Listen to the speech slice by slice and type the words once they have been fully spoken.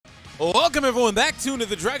Welcome everyone back to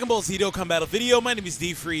another Dragon Ball Z Dokkan battle video. My name is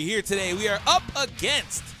DFree. Here today we are up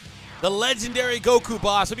against the legendary Goku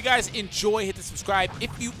boss. Hope you guys enjoy. Hit the subscribe if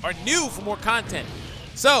you are new for more content.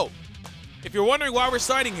 So, if you're wondering why we're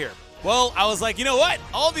starting here, well, I was like, you know what?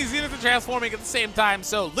 All these units are transforming at the same time,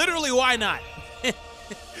 so literally why not?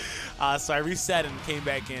 So I reset and came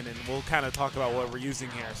back in, and we'll kind of talk about what we're using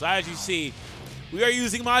here. So as you see, we are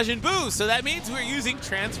using Majin Boost, so that means we're using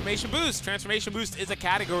Transformation Boost. Transformation Boost is a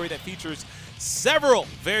category that features several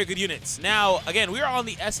very good units. Now, again, we are on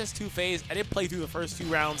the SS2 phase. I didn't play through the first few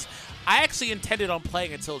rounds. I actually intended on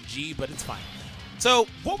playing until G, but it's fine. So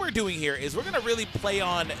what we're doing here is we're going to really play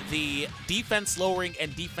on the defense lowering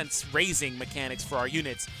and defense raising mechanics for our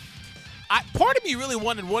units. Part of me really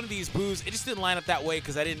wanted one of these boos. It just didn't line up that way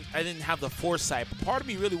because I didn't have the foresight. But part of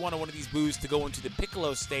me really wanted one of these boos to go into the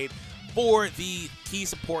Piccolo state for the key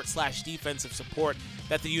support slash defensive support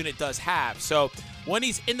that the unit does have. So when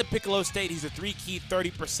he's in the Piccolo state, he's a 3-key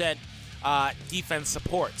 30% defense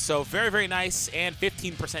support. So very, very nice, and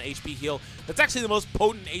 15% HP heal. That's actually the most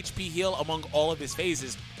potent HP heal among all of his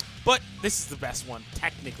phases. But this is the best one,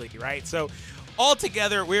 technically, right? So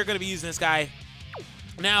altogether, we're going to be using this guy.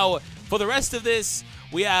 Now, for the rest of this,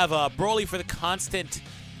 we have Broly for the constant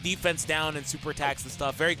defense down and super attacks and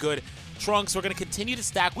stuff. Very good. Trunks, we're going to continue to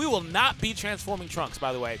stack. We will not be transforming Trunks,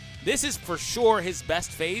 by the way. This is for sure his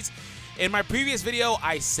best phase. In my previous video,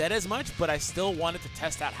 I said as much, but I still wanted to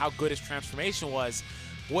test out how good his transformation was,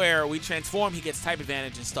 where we transform, he gets type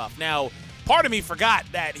advantage and stuff. Now, part of me forgot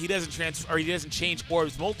that he doesn't change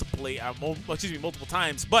orbs multiple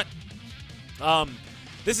times, but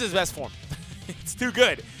this is his best form. It's too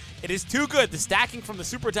good. It is too good. The stacking from the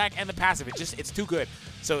super attack and the passive, it's too good.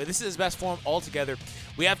 So this is his best form altogether.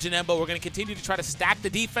 We have Janemba. We're going to continue to try to stack the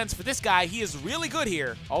defense for this guy. He is really good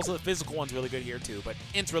here. Also, the physical one's really good here too, but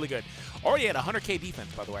Int's really good. Already at 100k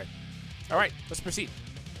defense, by the way. All right, let's proceed.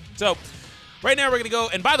 So right now we're going to go,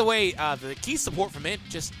 and by the way, the key support from Int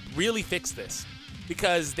just really fixed this,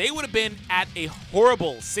 because they would have been at a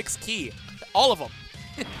horrible 6 key, all of them.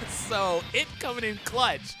 So it coming in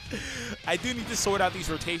clutch. I do need to sort out these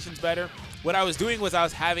rotations better. What I was doing was I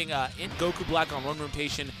was having Int Goku Black on one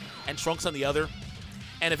rotation and Trunks on the other.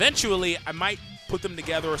 And eventually I might put them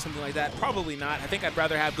together or something like that. Probably not. I think I'd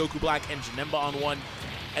rather have Goku Black and Janemba on one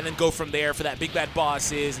and then go from there for that big bad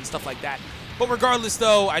bosses and stuff like that. But regardless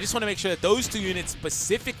though, I just want to make sure that those two units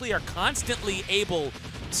specifically are constantly able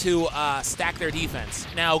to stack their defense.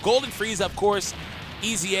 Now Golden Frieza, of course,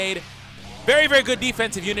 easy aid. Very, very good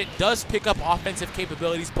defensive unit, does pick up offensive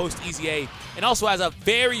capabilities post-Easy A, and also has a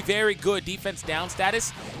very, very good defense down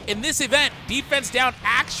status. In this event, defense down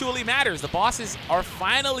actually matters. The bosses are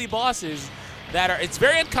finally bosses that are, it's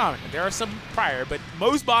very uncommon. There are some prior, but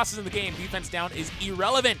most bosses in the game, defense down is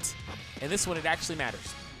irrelevant. In this one, it actually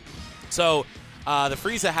matters. So, the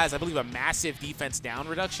Frieza has, I believe, a massive defense down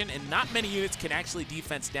reduction, and not many units can actually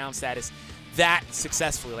defense down status that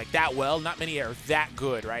successfully, like that well. Not many are that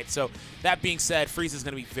good, right? So that being said, Frieza's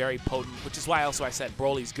going to be very potent, which is why also I said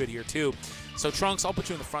Broly's good here too. So Trunks, I'll put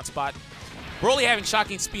you in the front spot. Broly having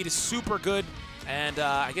shocking speed is super good, and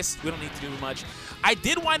I guess we don't need to do much. I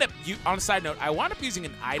did wind up, on a side note, I wound up using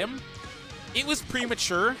an item. It was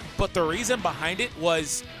premature, but the reason behind it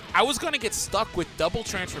was I was going to get stuck with double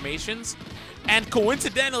transformations, and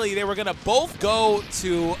coincidentally, they were going to both go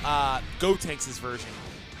to Gotenks' version.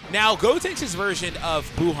 Now, Gotenks' version of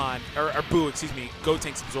Gotenks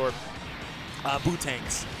Absorb,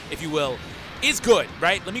 Bootanks, if you will, is good,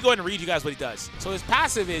 right? Let me go ahead and read you guys what he does. So his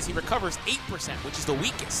passive is he recovers 8%, which is the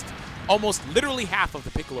weakest, almost literally half of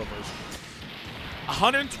the Piccolo version.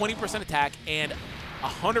 120% attack and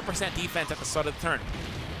 100% defense at the start of the turn.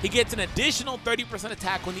 He gets an additional 30%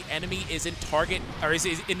 attack when the enemy is in target, or is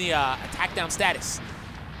in the attack down status.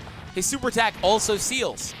 His super attack also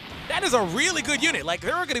seals. That is a really good unit. Like,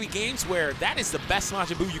 there are going to be games where that is the best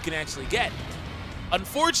Majin Buu you can actually get.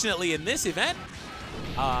 Unfortunately, in this event,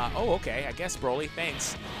 oh, okay, I guess Broly,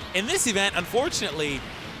 thanks. In this event, unfortunately,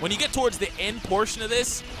 when you get towards the end portion of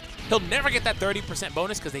this, he'll never get that 30%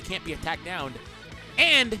 bonus because they can't be attacked down,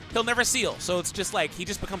 and he'll never seal. So it's just like, he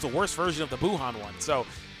just becomes a worse version of the Buhan one. So,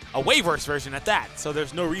 a way worse version at that. So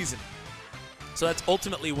there's no reason. So that's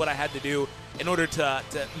ultimately what I had to do in order to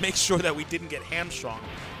make sure that we didn't get hamstrung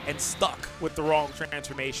and stuck with the wrong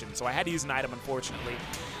transformation. So I had to use an item, unfortunately.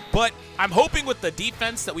 But I'm hoping with the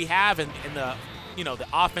defense that we have and the, the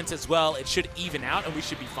offense as well, it should even out and we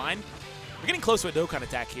should be fine. We're getting close to a Dokkan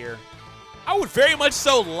attack here. I would very much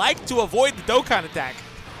so like to avoid the Dokkan attack.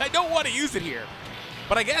 I don't want to use it here.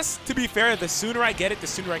 But I guess, to be fair, the sooner I get it, the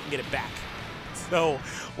sooner I can get it back. So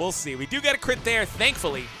we'll see. We do get a crit there,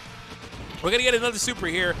 thankfully. We're going to get another super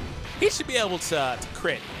here. he should be able to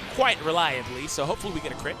crit quite reliably, so hopefully we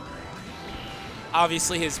get a crit.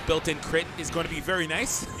 Obviously, his built-in crit is going to be very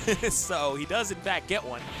nice, so he does, in fact, get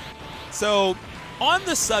one. So, on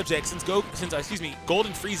the subject, since Golden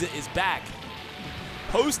Frieza is back,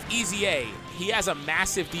 post-EZA, he has a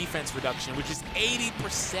massive defense reduction, which is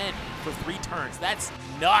 80% for 3 turns. That's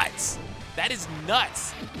nuts. That is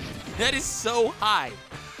nuts. That is so high.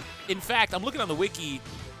 In fact, I'm looking on the wiki.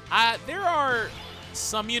 There are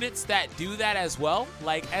some units that do that as well,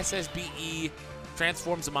 like SSBE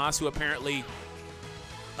Transform Zamasu apparently.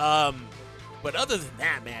 But other than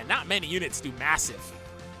that, man, not many units do massive.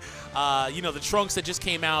 You know, the Trunks that just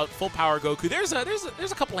came out, full power Goku. There's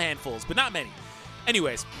a couple handfuls, but not many.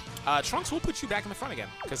 Anyways, Trunks will put you back in the front again,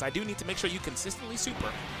 because I do need to make sure you consistently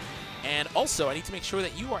super. And also, I need to make sure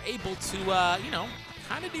that you are able to, you know,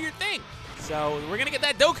 kind of do your thing. So we're going to get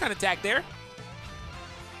that Dokkan attack there.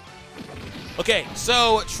 Okay,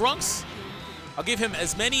 so Trunks, I'll give him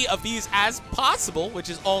as many of these as possible, which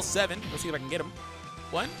is all 7. Let's see if I can get him.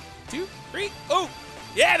 1, 2, 3. Oh,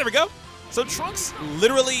 yeah, there we go. So Trunks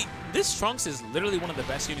this Trunks is literally one of the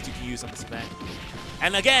best units you can use on this event.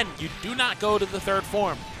 And again, you do not go to the 3rd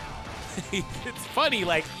form. It's funny,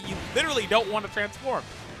 like, you literally don't want to transform.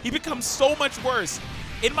 He becomes so much worse.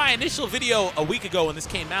 In my initial video a week ago when this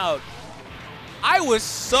came out, I was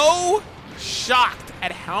so shocked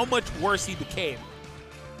at how much worse he became.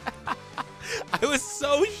 I was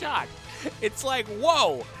so shocked. It's like,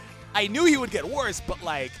 whoa. I knew he would get worse, but,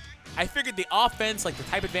 like, I figured the offense, like the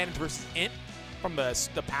type advantage versus int from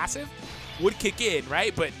the passive, would kick in,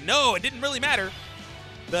 right? But no, it didn't really matter.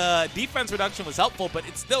 The defense reduction was helpful, but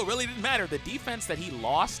it still really didn't matter. The defense that he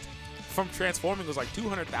lost from transforming was like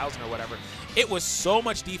 200,000 or whatever. It was so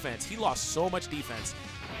much defense. He lost so much defense.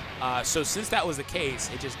 So since that was the case,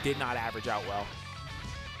 it just did not average out well.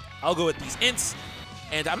 I'll go with these ints.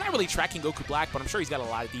 And I'm not really tracking Goku Black, but I'm sure he's got a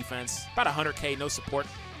lot of defense. About 100K, no support.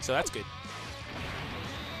 So that's good.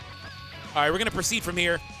 All right, we're going to proceed from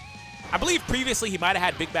here. I believe previously he might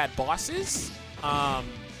have had big bad bosses.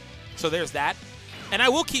 So there's that. And I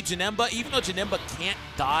will keep Janemba, even though Janemba can't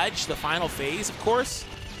dodge the final phase, of course.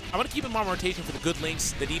 I'm going to keep him on rotation for the good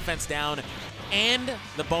links, the defense down, and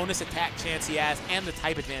the bonus attack chance he has, and the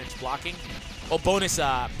type advantage blocking. Well, bonus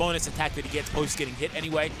attack that he gets post getting hit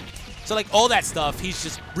anyway. So, like, all that stuff, he's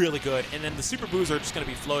just really good. And then the Super Boos are just going to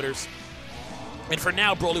be floaters. And for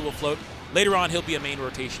now, Broly will float. Later on, he'll be a main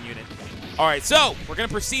rotation unit. All right, so we're going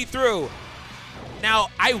to proceed through. Now,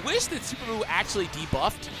 I wish that Super Boo actually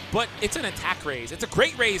debuffed, but it's an attack raise. It's a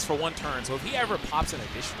great raise for 1 turn, so if he ever pops an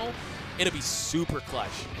additional, it'll be super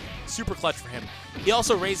clutch. Super clutch for him. He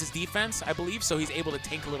also raises defense, I believe, so he's able to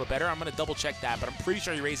tank a little better. I'm going to double check that, but I'm pretty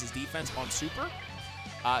sure he raises defense on Super.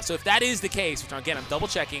 So if that is the case, which again, I'm double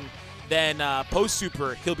checking, then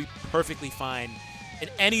post-Super, he'll be perfectly fine in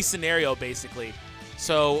any scenario, basically.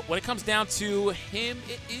 So when it comes down to him,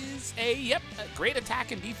 it is a great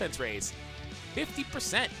attack and defense raise.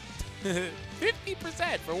 50%.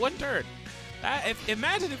 50% for 1 turn.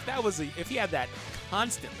 Imagine if he had that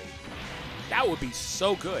constantly. That would be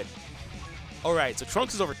so good. All right, so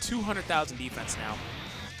Trunks is over 200,000 defense now.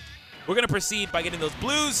 We're going to proceed by getting those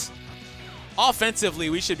blues. Offensively,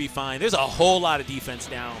 we should be fine. There's a whole lot of defense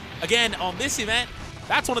down. Again, on this event,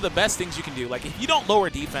 that's one of the best things you can do. Like, if you don't lower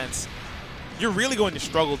defense, you're really going to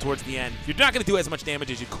struggle towards the end. You're not going to do as much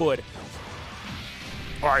damage as you could.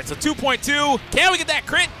 All right, so 2.2. Can we get that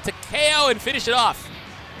crit to KO and finish it off?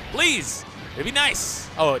 Please. It'd be nice.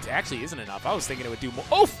 Oh, it actually isn't enough. I was thinking it would do more.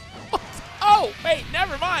 Oh, oh, wait,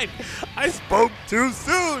 never mind. I spoke too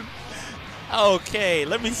soon. Okay,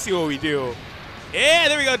 let me see what we do. Yeah,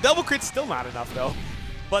 there we go. Double crit's still not enough, though.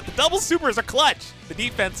 But the double supers are clutch. The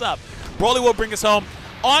defense up. Broly will bring us home.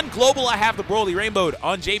 On Global, I have the Broly Rainbowed.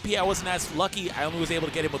 On JP, I wasn't as lucky. I only was able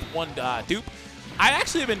to get him with 1 dupe. I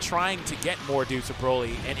actually have been trying to get more dupes of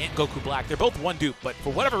Broly and Goku Black. They're both 1 dupe, but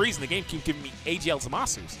for whatever reason, the game keeps giving me AGL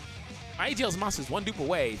Zamasus. My AGL Zamasu is 1 dupe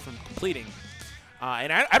away from completing.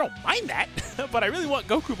 And I don't mind that, but I really want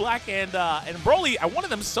Goku Black and Broly. I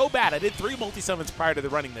wanted them so bad. I did 3 multi-summons prior to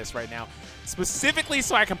running this right now, specifically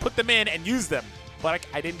so I can put them in and use them. But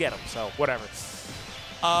I didn't get them, so whatever.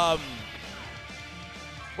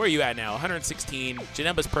 Where are you at now? 116.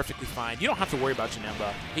 Janemba's perfectly fine. You don't have to worry about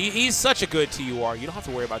Janemba. He's such a good TUR. You don't have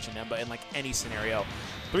to worry about Janemba in, like, any scenario.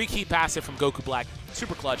 3 key passive from Goku Black.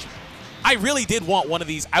 Super clutch. I really did want one of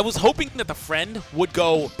these. I was hoping that the friend would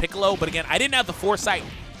go Piccolo, but again, I didn't have the foresight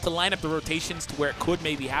to line up the rotations to where it could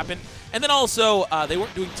maybe happen. And then also, they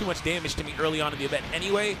weren't doing too much damage to me early on in the event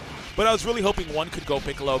anyway, but I was really hoping one could go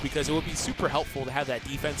Piccolo because it would be super helpful to have that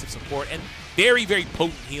defensive support and very, very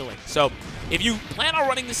potent healing. So If you plan on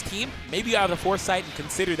running this team, maybe you have the foresight and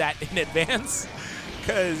consider that in advance,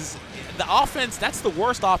 because the offense, that's the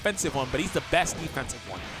worst offensive one, but he's the best defensive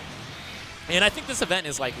one. And I think this event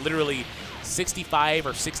is like literally 65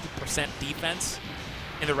 or 60% defense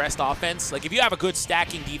and the rest offense. Like if you have a good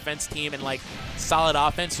stacking defense team and like solid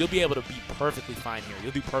offense, you'll be able to be perfectly fine here.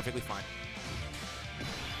 You'll do perfectly fine.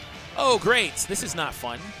 Oh, great. This is not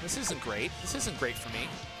fun. This isn't great. This isn't great for me.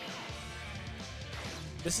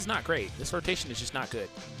 This is not great. This rotation is just not good.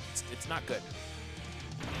 It's not good.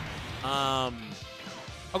 I'll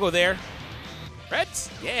go there. Reds?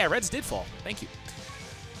 Yeah, Reds did fall. Thank you.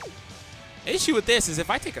 The issue with this is if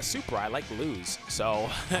I take a super, I like to lose. So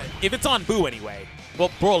if it's on Boo anyway, well,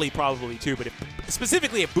 Broly probably too, but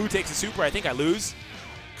specifically if Boo takes a super, I think I lose.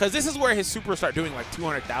 Because this is where his super start doing like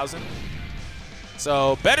 200,000.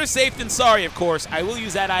 So better safe than sorry, of course. I will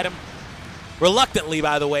use that item. Reluctantly,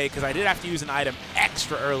 by the way, because I did have to use an item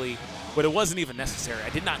extra early, but it wasn't even necessary. I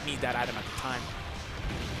did not need that item at the time.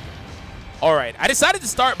 All right, I decided to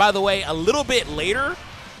start, by the way, a little bit later.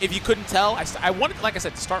 If you couldn't tell, I wanted, like I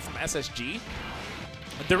said, to start from SSG.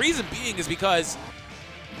 The reason being is because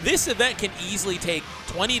this event can easily take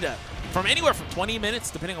from anywhere from 20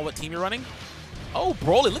 minutes, depending on what team you're running. Oh,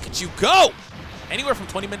 Broly, look at you go! Anywhere from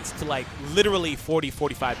 20 minutes to like literally 40,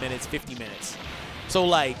 45 minutes, 50 minutes. So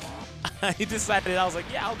like, I decided, I was like,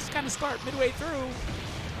 yeah, I'll just kind of start midway through,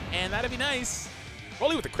 and that'd be nice.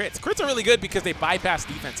 Broly with the crits. Crits are really good because they bypass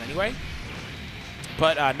defense anyway,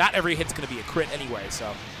 but not every hit's going to be a crit anyway,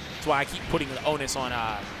 so that's why I keep putting the onus on,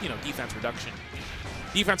 you know, defense reduction.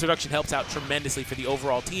 Defense reduction helps out tremendously for the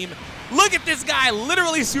overall team. Look at this guy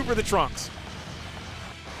literally super the Trunks.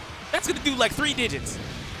 That's going to do like 3 digits.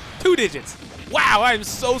 2 digits. Wow, I'm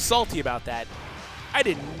so salty about that. I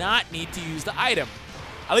did not need to use the item.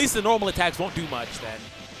 At least the normal attacks won't do much then.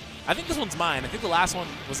 I think this one's mine. I think the last one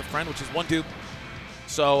was a friend, which is 1 dupe.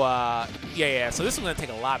 So, yeah. So this one's going to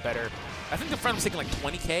take a lot better. I think the friend was taking like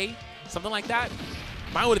 20k, something like that.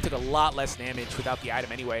 Mine would have took a lot less damage without the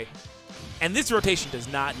item anyway. And this rotation does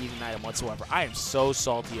not need an item whatsoever. I am so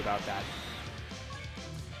salty about that.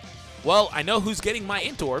 Well, I know who's getting my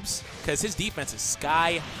int orbs, because his defense is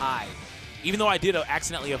sky high. Even though I did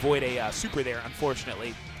accidentally avoid a super there,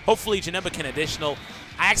 unfortunately. Hopefully, Janemba can additional.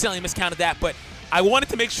 I accidentally miscounted that, but I wanted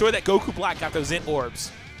to make sure that Goku Black got those int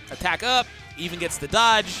orbs. Attack up, even gets the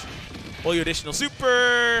dodge. Will you additional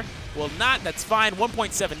super? Will not, that's fine.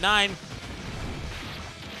 1.79.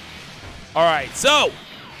 All right, so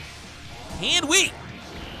can we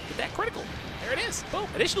get that critical? There it is. Boom,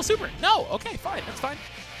 additional super. No, okay, fine, that's fine.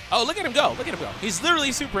 Oh, look at him go. Look at him go. He's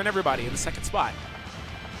literally supering everybody in the second spot.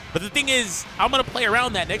 But the thing is, I'm going to play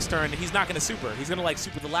around that next turn, and he's not going to super. He's going to, like,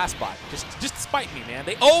 super the last spot. Just to spite me, man.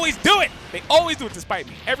 They always do it. They always do it to spite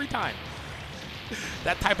me. Every time.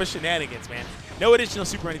 That type of shenanigans, man. No additional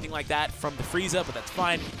super or anything like that from the Frieza, but that's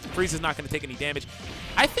fine. Frieza's not going to take any damage.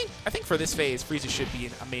 I think for this phase, Frieza should be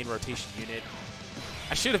a main rotation unit.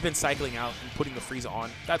 I should have been cycling out and putting the Frieza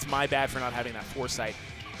on. That's my bad for not having that foresight.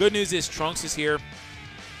 Good news is Trunks is here.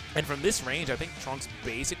 And from this range, I think Trunks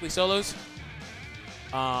basically solos.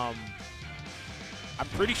 I'm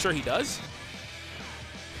pretty sure he does.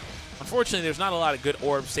 Unfortunately, there's not a lot of good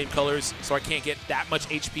orbs, same colors, so I can't get that much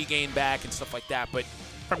HP gain back and stuff like that. But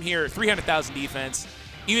from here, 300,000 defense.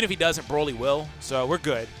 Even if he doesn't, Broly will. So we're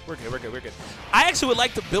good. We're good. I actually would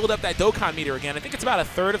like to build up that Dokkan meter again. I think it's about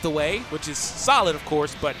 1/3 of the way, which is solid, of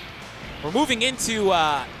course, but we're moving into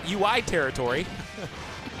UI territory.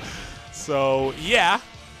 So, yeah.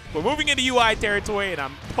 We're moving into UI territory, and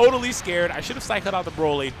I'm totally scared. I should have cycled out the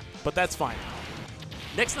Broly, but that's fine.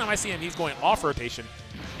 Next time I see him, he's going off rotation,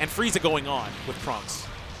 and Frieza going on with Trunks,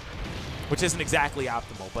 which isn't exactly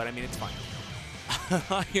optimal, but I mean, it's fine.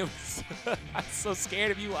 I'm so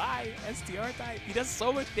scared of UI. STR type. He does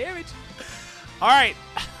so much damage. All right.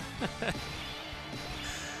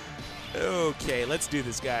 Okay, let's do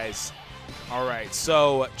this, guys. All right,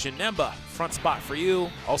 so Janemba, front spot for you.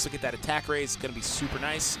 Also get that attack raise. It's going to be super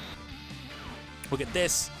nice. We'll get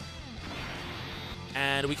this.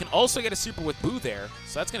 And we can also get a super with Boo there,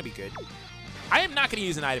 so that's going to be good. I am not going to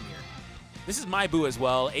use an item here. This is my Boo as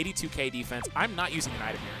well, 82k defense. I'm not using an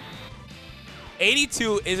item here.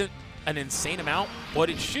 82 isn't an insane amount, but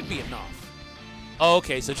it should be enough.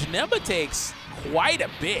 Okay, so Janemba takes quite a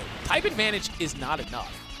bit. Type advantage is not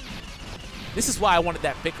enough. This is why I wanted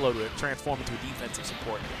that Piccolo to transform into a defensive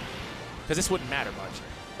support, because this wouldn't matter much.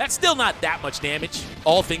 That's still not that much damage,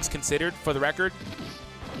 all things considered, for the record.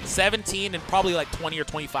 17 and probably like 20 or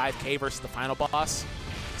 25k versus the final boss.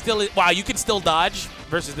 Still, wow, you can still dodge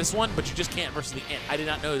versus this one, but you just can't versus the Int. I did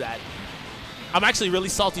not know that. I'm actually really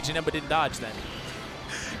salty Janemba didn't dodge then.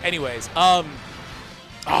 Anyways, come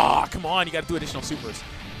on, you got to do additional supers.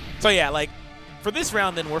 So yeah, like for this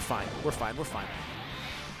round, then we're fine. We're fine. We're fine.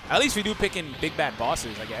 At least we do pick in big bad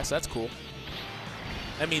bosses, I guess. That's cool.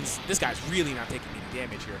 That means this guy's really not taking any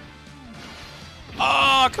damage here.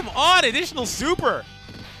 Oh, come on, additional super.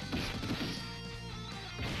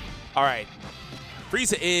 All right,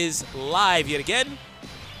 Frieza is live yet again.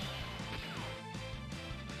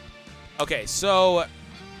 Okay, so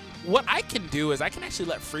what I can do is I can actually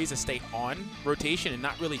let Frieza stay on rotation and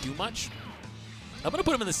not really do much. I'm going to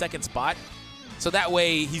put him in the second spot, so that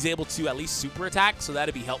way he's able to at least super attack, so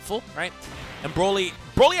that'd be helpful, right? And Broly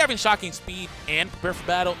having shocking speed and prepare for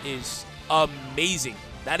battle is amazing.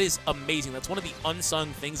 That is amazing. That's one of the unsung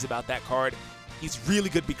things about that card. He's really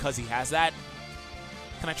good because he has that.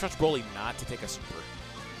 Can I trust Broly not to take a super?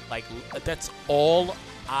 Like, that's all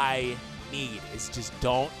I need is just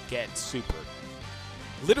don't get supered.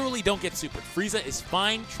 Literally don't get supered. Frieza is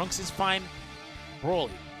fine. Trunks is fine.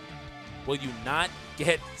 Broly, will you not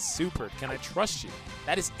get supered? Can I trust you?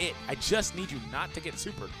 That is it. I just need you not to get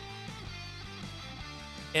supered.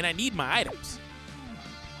 And I need my items.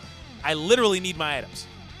 I literally need my items.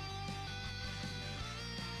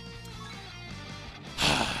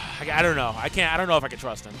 I don't know. I don't know if I can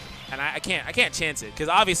trust him. And I can't chance it because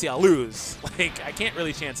obviously I'll lose. Like, I can't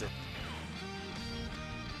really chance it.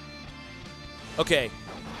 Okay.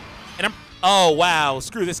 And oh, wow.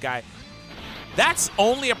 Screw this guy. That's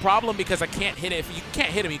only a problem because I can't hit it. If you can't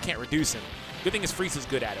hit him, you can't reduce him. Good thing is Frieza's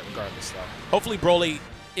good at it regardless, though. Hopefully Broly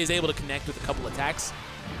is able to connect with a couple attacks.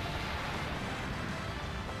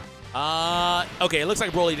 Okay, it looks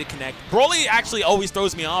like Broly did connect. Broly actually always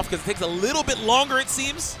throws me off because it takes a little bit longer, it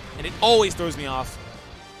seems, and it always throws me off.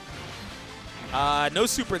 No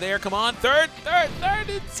super there. Come on. Third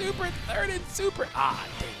and super. Ah,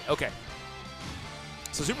 dang it. Okay.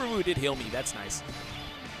 So Super Buu did heal me. That's nice.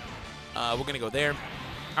 We're going to go there.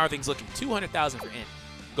 How are things looking? 200,000 for Int.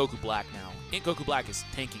 Goku Black now. Int Goku Black is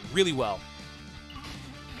tanking really well.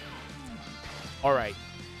 All right.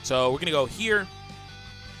 So we're going to go here.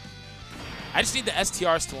 I just need the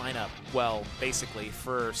STRs to line up well, basically,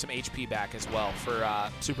 for some HP back as well for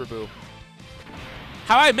Super Buu.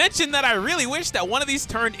 How I mentioned that I really wish that one of these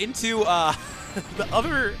turned into the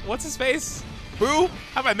other, what's his face? Buu?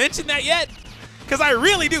 Have I mentioned that yet? Because I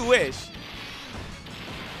really do wish.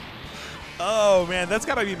 Oh, man, that's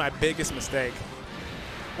got to be my biggest mistake.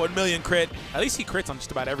 1 million crit. At least he crits on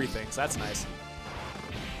just about everything, so that's nice.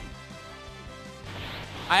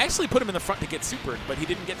 I actually put him in the front to get supered, but he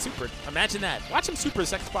didn't get supered. Imagine that. Watch him super the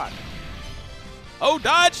second spot. Oh,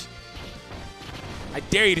 dodge! I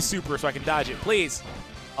dare you to super so I can dodge it, please.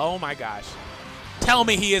 Oh, my gosh. Tell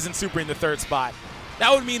me he isn't supering the third spot. That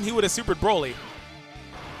would mean he would have supered Broly.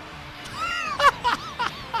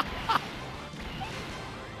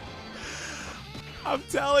 I'm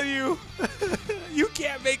telling you, you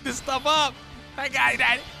can't make this stuff up. That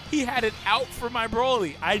guy, he had it out for my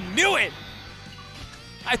Broly. I knew it.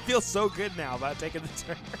 I feel so good now about taking the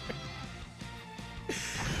turn.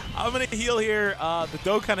 I'm going to heal here. The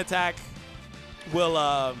Dokkan attack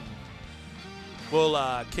will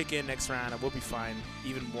kick in next round, and we'll be fine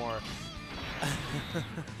even more.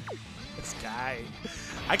 This guy.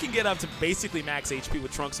 I can get up to basically max HP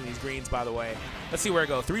with Trunks in these greens, by the way. Let's see where I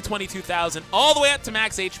go. 322,000 all the way up to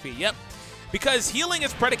max HP. Yep. Because healing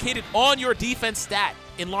is predicated on your defense stat,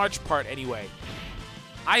 in large part anyway.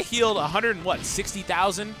 I healed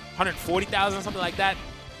 160,000, 140,000, something like that.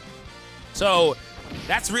 So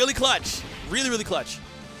that's really clutch. Really, really clutch.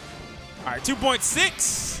 All right,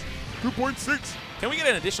 2.6. 2.6. Can we get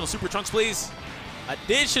an additional super, Trunks, please?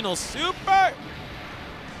 Additional super.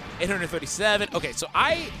 837. Okay, so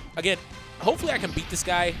again, hopefully I can beat this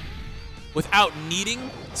guy without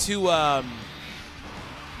needing to,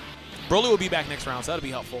 Broly will be back next round, so that'll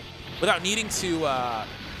be helpful. Without needing to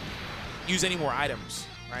use any more items,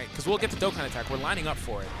 right? Because we'll get the Dokkan attack. We're lining up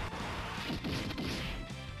for it.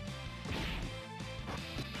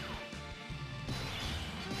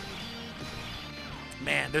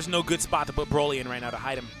 Man, there's no good spot to put Broly in right now to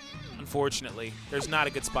hide him. Unfortunately, there's not a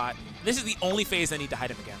good spot. This is the only phase I need to hide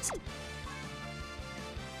him against.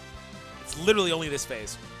 It's literally only this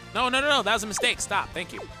phase. No, no, no, no. That was a mistake. Stop.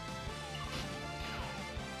 Thank you.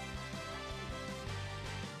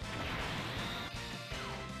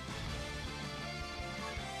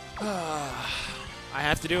 I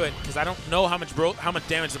have to do it because I don't know how much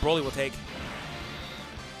damage the Broly will take.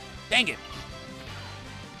 Dang it.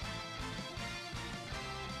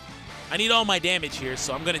 I need all my damage here,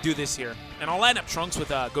 so I'm going to do this here. And I'll line up Trunks with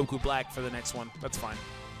Goku Black for the next one. That's fine.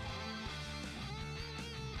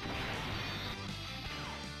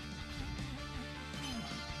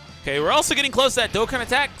 Okay, we're also getting close to that Dokkan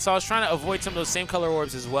attack, so I was trying to avoid some of those same color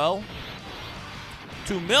orbs as well.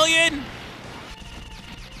 2 million.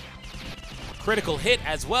 Critical hit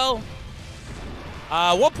as well.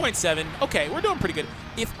 1.7. Okay, we're doing pretty good.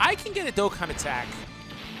 If I can get a Dokkan attack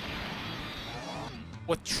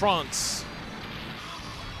with Trunks,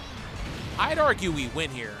 I'd argue we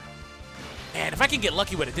win here. Man, if I can get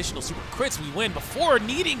lucky with additional super crits, we win before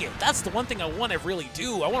needing it. That's the one thing I want to really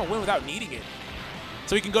do. I want to win without needing it.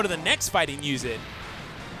 So we can go to the next fight and use it.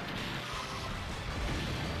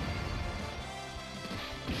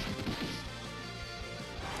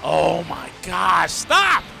 Oh my gosh,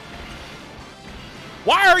 stop!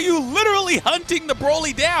 Why are you literally hunting the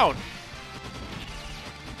Broly down?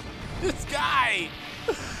 This guy.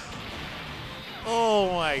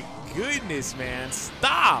 Oh my goodness, man,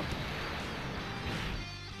 stop.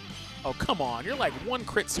 Oh, come on, you're like one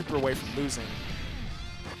crit super away from losing.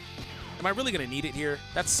 Am I really gonna need it here?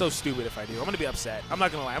 That's so stupid if I do. I'm gonna be upset. I'm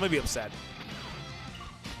not gonna lie, I'm gonna be upset.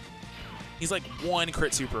 He's like one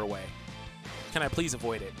crit super away. Can I please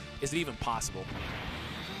avoid it? Is it even possible?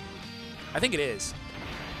 I think it is.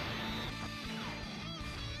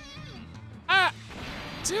 Ah!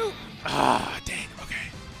 2! Ah, dang, okay.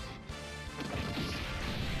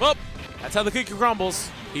 Well, that's how the cookie crumbles.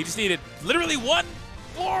 He just needed literally 1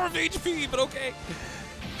 floor of HP, but okay.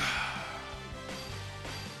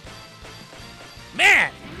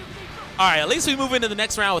 Man! All right, at least we move into the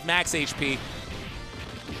next round with max HP.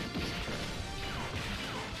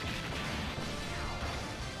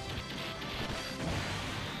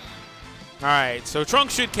 All right, so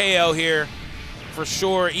Trunks should KO here for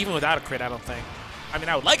sure, even without a crit, I don't think. I mean,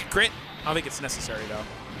 I would like a crit. I don't think it's necessary, though.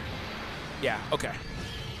 Yeah, okay.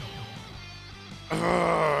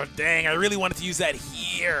 Oh, dang, I really wanted to use that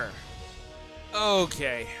here.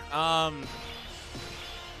 Okay. How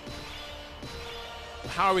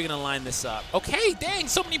are we going to line this up? Okay, dang,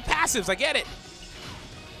 so many passives. I get it.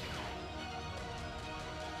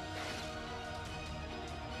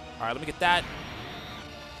 All right, let me get that.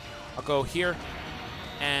 I'll go here.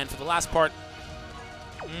 And for the last part,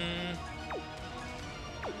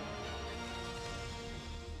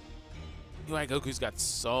 UI Goku's got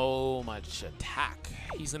so much attack.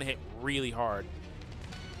 He's going to hit really hard.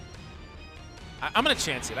 I'm going to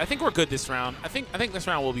chance it. I think we're good this round. I think this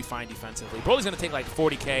round will be fine defensively. Broly's going to take like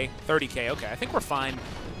 40k, 30k. Okay, I think we're fine.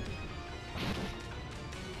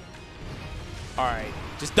 All right.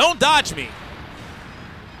 Just don't dodge me.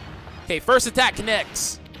 Okay, first attack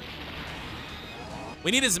connects. We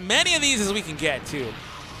need as many of these as we can get, too.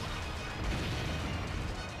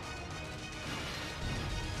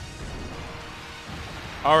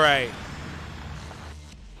 All right.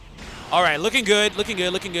 All right, looking good, looking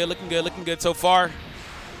good, looking good, looking good, looking good so far.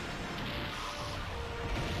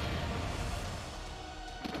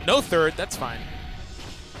 No third, that's fine.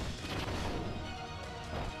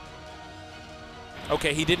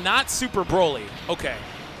 Okay, he did not super Broly. Okay.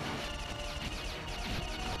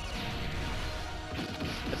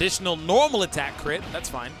 Additional normal attack crit, that's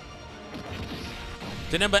fine.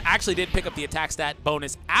 Janemba actually did pick up the attack stat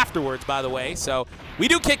bonus afterwards, by the way, so we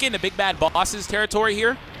do kick into Big Bad Boss's territory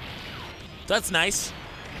here. So that's nice.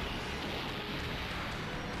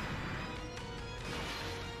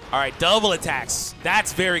 All right, double attacks.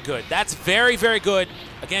 That's very good. That's very, very good.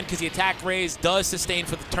 Again, because the attack raise does sustain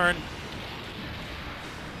for the turn.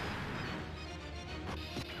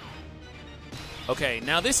 Okay,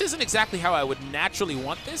 now this isn't exactly how I would naturally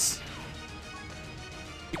want this.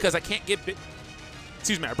 Because I can't get...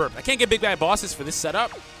 Excuse me, I burped. I can't get Big Bad Bosses for this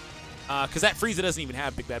setup. Because that Frieza doesn't even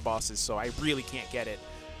have Big Bad Bosses, so I really can't get it.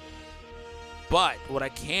 But what I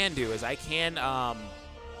can do is I can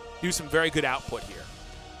do some very good output here.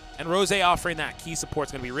 And Rose offering that key support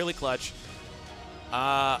is going to be really clutch.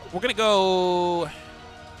 We're going to go...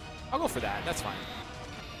 I'll go for that. That's fine.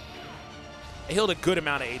 I healed a good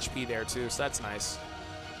amount of HP there, too, so that's nice.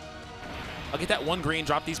 I'll get that 1 green,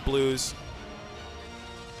 drop these blues.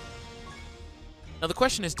 Now, the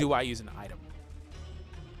question is, do I use an item?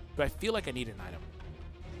 Do I feel like I need an item?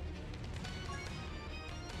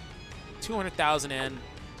 200,000 in.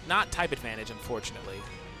 Not type advantage, unfortunately.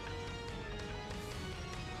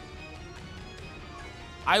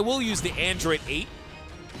 I will use the Android 8.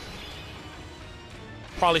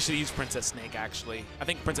 Probably should have used Princess Snake, actually. I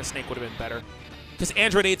think Princess Snake would have been better. Because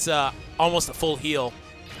Android 8's almost a full heal.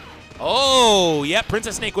 Oh, yep,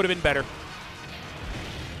 Princess Snake would have been better.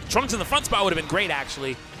 Trunks in the front spot would have been great,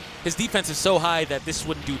 actually. His defense is so high that this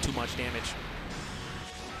wouldn't do too much damage.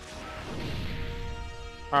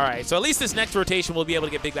 All right, so at least this next rotation we'll be able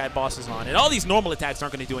to get Big Bad Bosses on. And all these normal attacks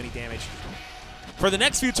aren't going to do any damage. For the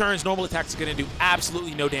next few turns, normal attacks are going to do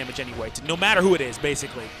absolutely no damage anyway, to no matter who it is,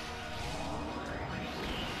 basically.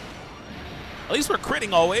 At least we're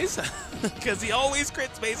critting always, because he always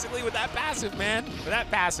crits, basically, with that passive, man. With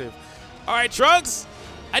that passive. All right, Trunks,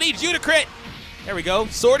 I need you to crit. There we go.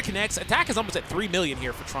 Sword connects. Attack is almost at 3 million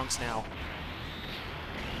here for Trunks now.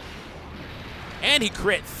 And he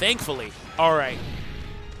crit, thankfully. All right.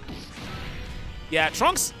 Yeah,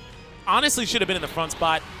 Trunks honestly should have been in the front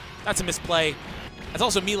spot. That's a misplay. That's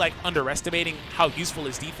also me, like, underestimating how useful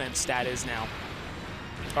his defense stat is now.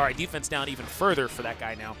 All right, defense down even further for that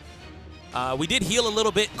guy now. We did heal a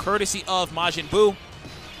little bit, courtesy of Majin Buu.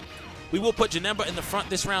 We will put Janemba in the front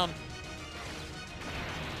this round.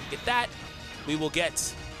 Get that. We will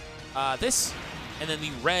get this. And then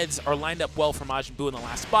the reds are lined up well for Majin Buu in the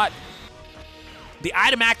last spot. The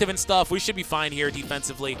item active and stuff, we should be fine here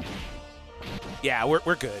defensively. Yeah, we're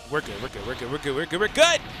good. We're good. We're good. We're good. We're good. We're good. We're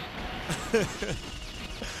good.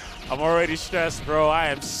 I'm already stressed, bro. I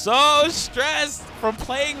am so stressed from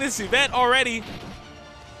playing this event already.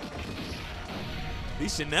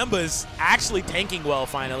 These Janembas actually tanking well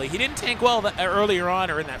finally. He didn't tank well earlier on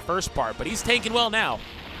or in that first part, but he's tanking well now.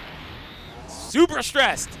 Super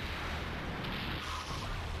stressed.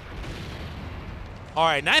 All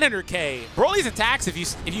right, 900K. Broly's attacks, if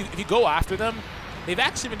you go after them, they've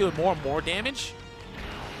actually been doing more and more damage.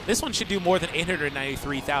 This one should do more than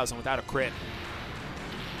 893,000 without a crit.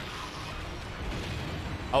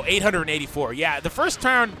 Oh, 884. Yeah, the first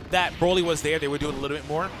turn that Broly was there, they were doing a little bit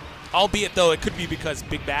more. Albeit, though, it could be because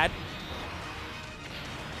Big Bad.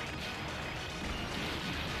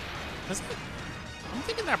 I'm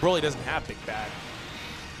thinking that Broly doesn't have Big Bad.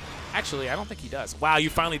 Actually, I don't think he does. Wow, you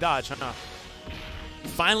finally dodged, huh? You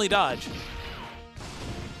finally dodge.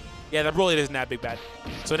 Yeah, that Broly doesn't have Big Bad.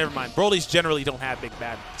 So never mind. Brolys generally don't have Big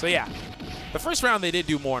Bad. So yeah, the first round they did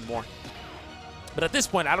do more and more. But at this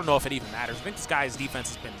point, I don't know if it even matters. I think this guy's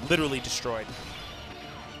defense has been literally destroyed.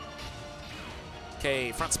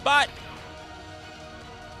 Okay, front spot.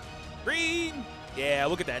 Green. Yeah,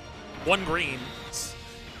 look at that. One green.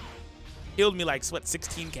 Healed me like, what,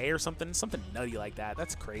 16K or something? Something nutty like that.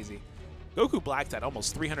 That's crazy. Goku Black's at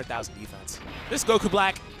almost 300,000 defense. This Goku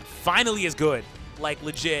Black finally is good. Like,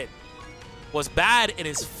 legit. Was bad and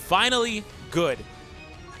is finally good.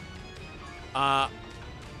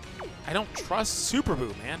 I don't trust Super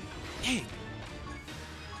Buu, man. Dang.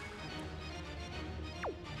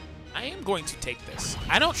 I am going to take this.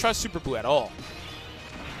 I don't trust Super Buu at all.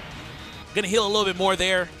 I'm going to heal a little bit more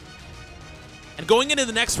there. And going into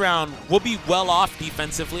the next round, we'll be well off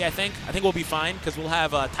defensively, I think. I think we'll be fine because we'll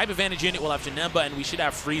have a type advantage unit, we'll have Janemba, and we should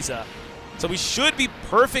have Frieza. So we should be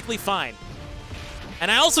perfectly fine. And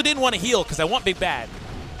I also didn't want to heal because I want Big Bad.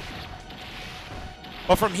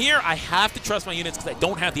 But from here, I have to trust my units because I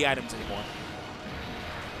don't have the items anymore.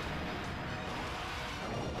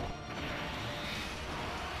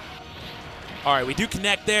 All right, we do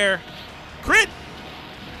connect there. Crit!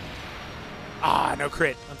 Ah, no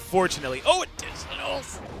crit, unfortunately. Oh,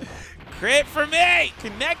 additionals. Crit for me.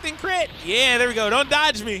 Connect and crit. Yeah, there we go. Don't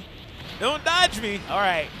dodge me. Don't dodge me. All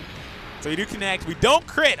right. So we do connect. We don't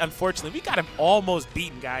crit, unfortunately. We got him almost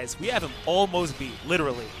beaten, guys. We have him almost beat,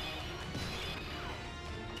 literally.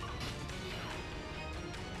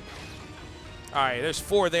 All right, there's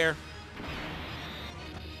 4 there.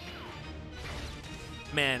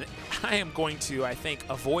 Man, I am going to, I think,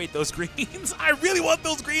 avoid those greens. I really want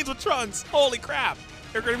those greens with Trunks. Holy crap.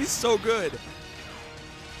 They're going to be so good.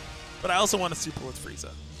 But I also want a super with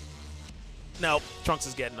Frieza. Nope, Trunks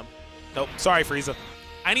is getting them. Nope, sorry, Frieza.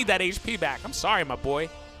 I need that HP back. I'm sorry, my boy.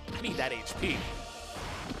 I need that HP.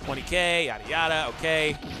 20K, yada, yada.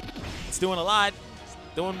 Okay. It's doing a lot. It's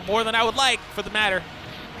doing more than I would like, for the matter.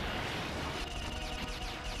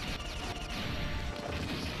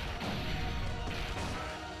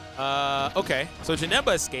 Okay, so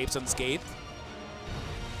Janemba escapes unscathed.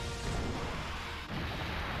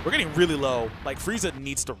 We're getting really low. Like, Frieza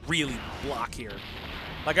needs to really block here.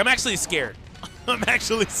 Like, I'm actually scared. I'm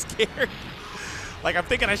actually scared. Like, I'm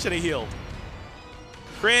thinking I should have healed.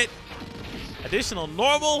 Crit. Additional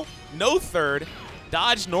normal. No third.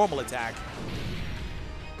 Dodge normal attack.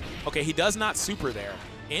 Okay, he does not super there.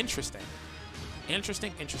 Interesting.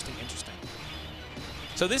 Interesting, interesting, interesting.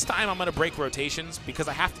 So this time I'm going to break rotations because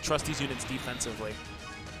I have to trust these units defensively.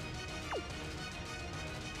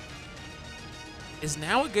 Is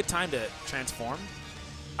now a good time to transform?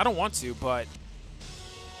 I don't want to, but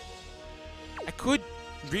I could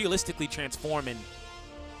realistically transform, and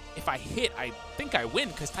if I hit, I think I win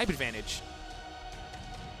because type advantage.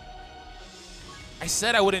 I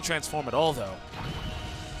said I wouldn't transform at all, though.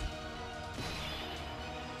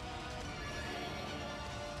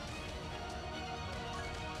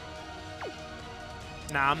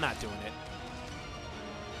 Nah, I'm not doing it.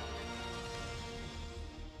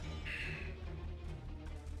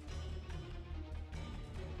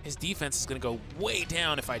 His defense is going to go way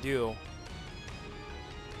down if I do.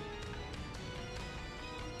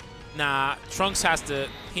 Nah, Trunks has to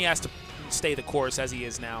stay the course as he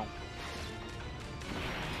is now.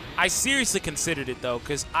 I seriously considered it, though,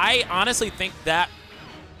 because I honestly think that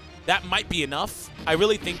might be enough. I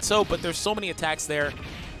really think so, but there's so many attacks there,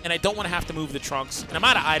 and I don't want to have to move the Trunks. And I'm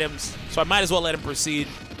out of items, so I might as well let him proceed.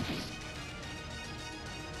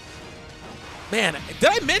 Man, did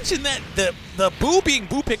I mention that the Boo being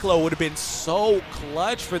Boo Piccolo would have been so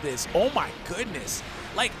clutch for this? Oh, my goodness.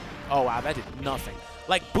 Like, oh, wow, that did nothing.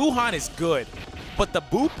 Like, Buhan is good, but the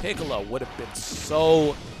Boo Piccolo would have been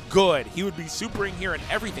so good. He would be supering here and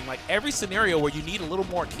everything. Like, every scenario where you need a little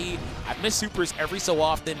more key, I've missed supers every so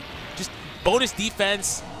often. Just bonus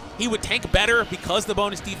defense. He would tank better because the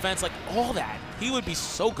bonus defense. Like, all that. He would be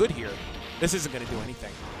so good here. This isn't going to do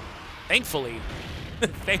anything. Thankfully,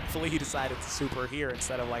 thankfully he decided to super here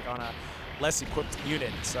instead of, like, on a less equipped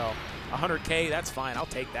unit. So, 100K, that's fine. I'll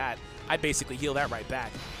take that. I basically heal that right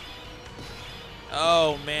back.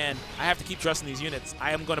 Oh, man. I have to keep trusting these units.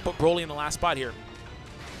 I am going to put Broly in the last spot here.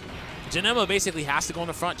 Janema basically has to go in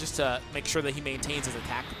the front just to make sure that he maintains his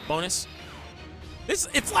attack bonus.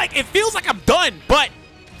 It's like, it feels like I'm done, but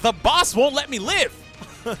the boss won't let me live.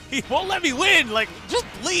 He won't let me win. Like, just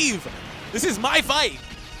leave. This is my fight.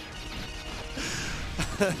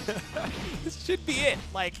 This should be it.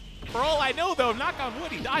 Like, for all I know, though, knock on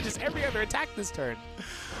wood, he dodges every other attack this turn.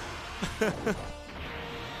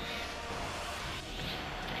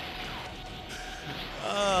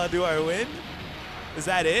 Do I win? Is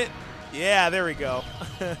that it? Yeah, there we go.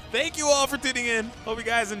 Thank you all for tuning in. Hope you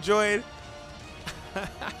guys enjoyed.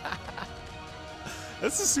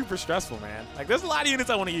 This is super stressful, man. Like, there's a lot of units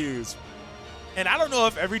I want to use. And I don't know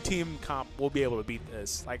if every team comp will be able to beat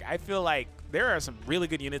this. Like, I feel like there are some really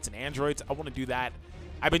good units and androids. I want to do that.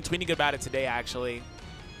 I've been tweeting about it today, actually.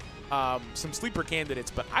 Some sleeper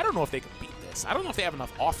candidates, but I don't know if they can beat this. I don't know if they have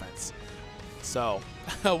enough offense. So,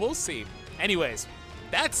 we'll see. Anyways,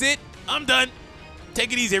 that's it. I'm done.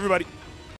 Take it easy, everybody.